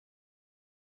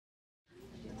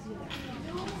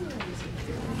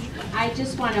I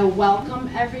just want to welcome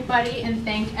everybody and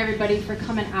thank everybody for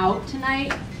coming out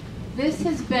tonight. This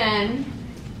has been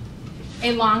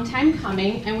a long time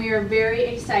coming, and we are very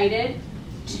excited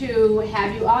to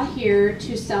have you all here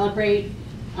to celebrate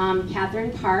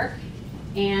Catherine Park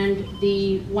and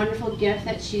the wonderful gift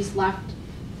that she's left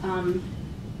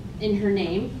in her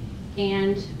name.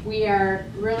 And we are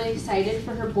really excited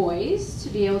for her boys to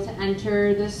be able to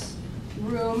enter this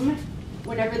room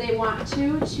whenever they want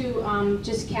to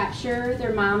just capture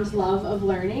their mom's love of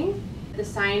learning. The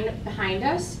sign behind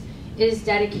us is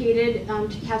dedicated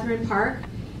to Catherine Park.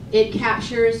 It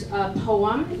captures a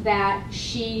poem that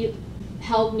she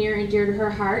held near and dear to her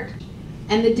heart.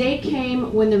 And the day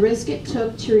came when the risk it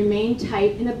took to remain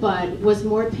tight in a bud was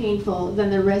more painful than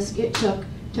the risk it took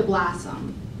to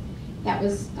blossom. That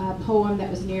was a poem that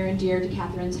was near and dear to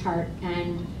Catherine's heart,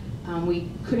 and we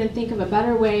couldn't think of a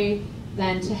better way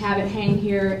than to have it hang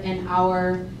here in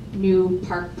our new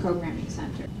Park Programming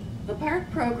Center. The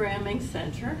Park Programming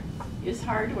Center is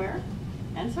hardware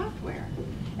and software.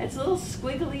 It's little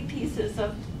squiggly pieces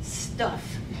of stuff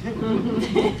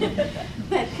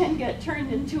that can get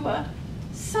turned into a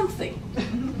something.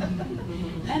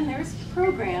 And there's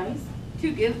programs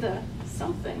to give the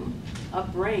something a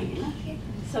brain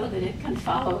so that it can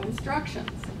follow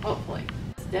instructions, hopefully.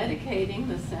 It's dedicating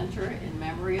the center in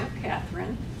memory of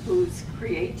Catherine, whose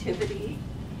creativity,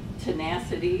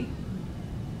 tenacity,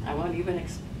 I won't even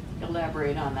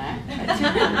elaborate on that,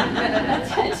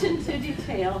 attention to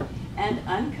detail, and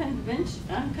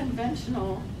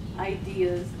unconventional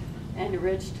ideas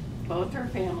enriched both her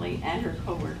family and her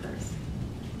coworkers.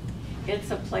 It's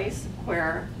a place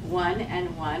where 1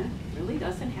 and 1 really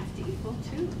doesn't have to equal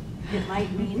 2. It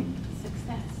might mean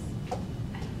success.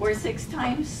 Where 6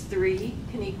 times 3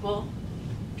 can equal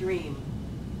dream.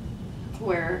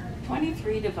 Where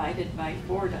 23 divided by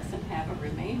 4 doesn't have a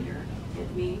remainder, it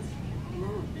means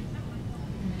move.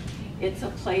 It's a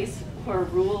place where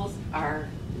rules are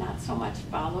not so much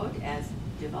followed as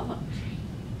developed.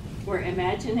 Where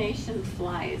imagination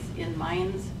flies in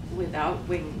minds without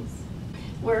wings.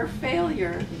 Where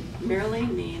failure merely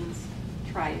means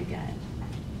try again.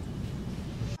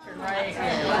 Right.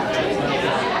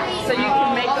 So you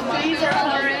can make them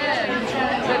color in.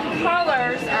 The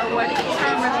colors are what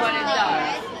determine what it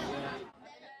does.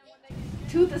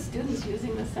 To the students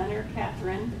using the center,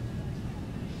 Catherine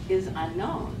is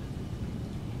unknown.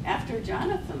 After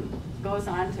Jonathan goes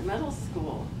on to middle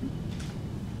school,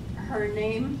 her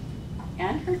name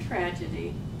and her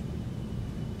tragedy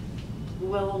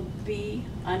will be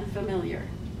unfamiliar.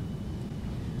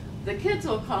 The kids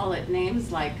will call it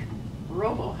names like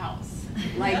Robo House,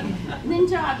 like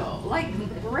Ninjago, like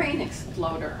Brain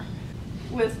Exploder.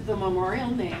 With the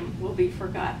memorial name will be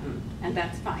forgotten, and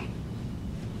that's fine.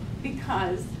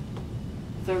 Because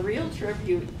the real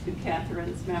tribute to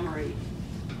Catherine's memory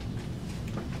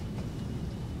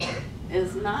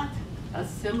is not a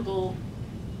symbol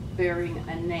bearing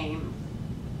a name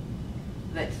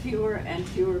that fewer and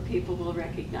fewer people will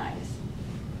recognize.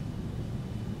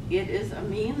 It is a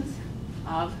means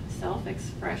of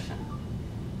self-expression,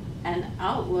 an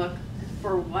outlook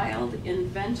for wild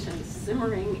inventions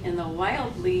simmering in the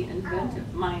wildly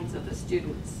inventive minds of the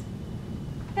students,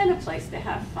 and a place to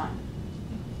have fun.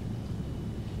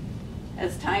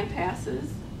 As time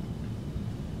passes,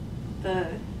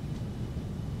 the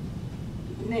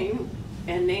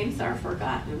names are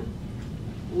forgotten.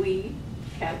 We,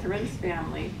 Catherine's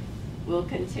family, will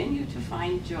continue to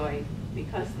find joy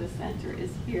because the center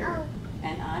is here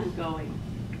and ongoing.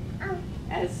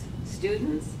 As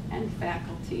students and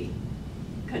faculty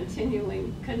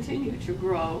continue to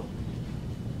grow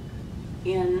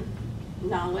in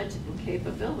knowledge and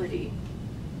capability,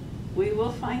 we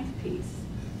will find peace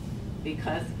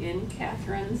because in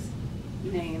Catherine's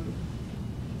name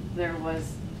there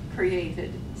was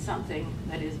created something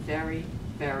that is very,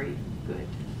 very good.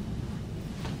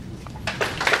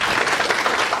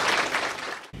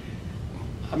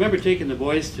 I remember taking the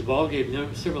boys to ball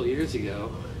game several years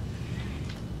ago,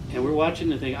 and we're watching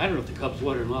the thing. I don't know if the Cubs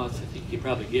won or lost. I think you can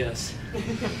probably guess.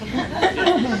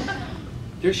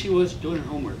 There she was doing her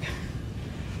homework,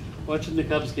 watching the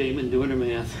Cubs game and doing her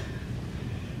math.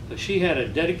 But she had a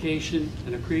dedication,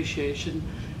 an appreciation,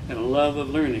 and a love of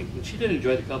learning. And she did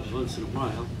enjoy the Cubs once in a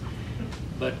while,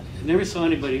 but I never saw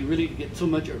anybody really get so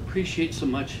much or appreciate so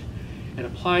much and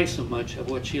apply so much of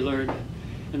what she learned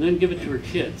and then give it to her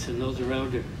kids and those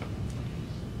around her.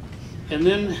 And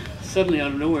then suddenly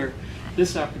out of nowhere,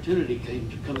 this opportunity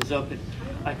comes up, and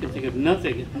I can think of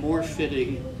nothing more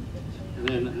fitting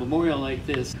than a memorial like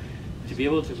this to be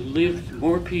able to give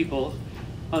more people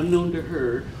unknown to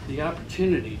her the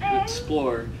opportunity to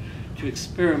explore, to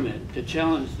experiment, to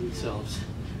challenge themselves.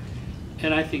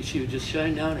 And I think she would just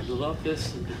shine down and love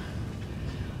this. And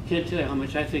can't tell you how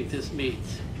much I think this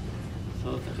means.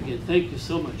 So again, thank you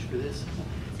so much for this.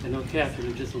 I know Catherine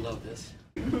would just love this.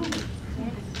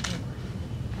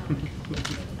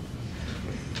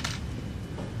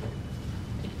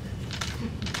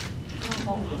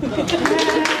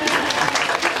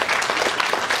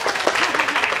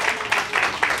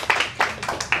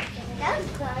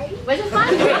 Was it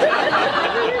fun?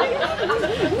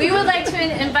 We would like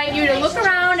to invite you to look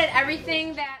around at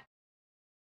everything that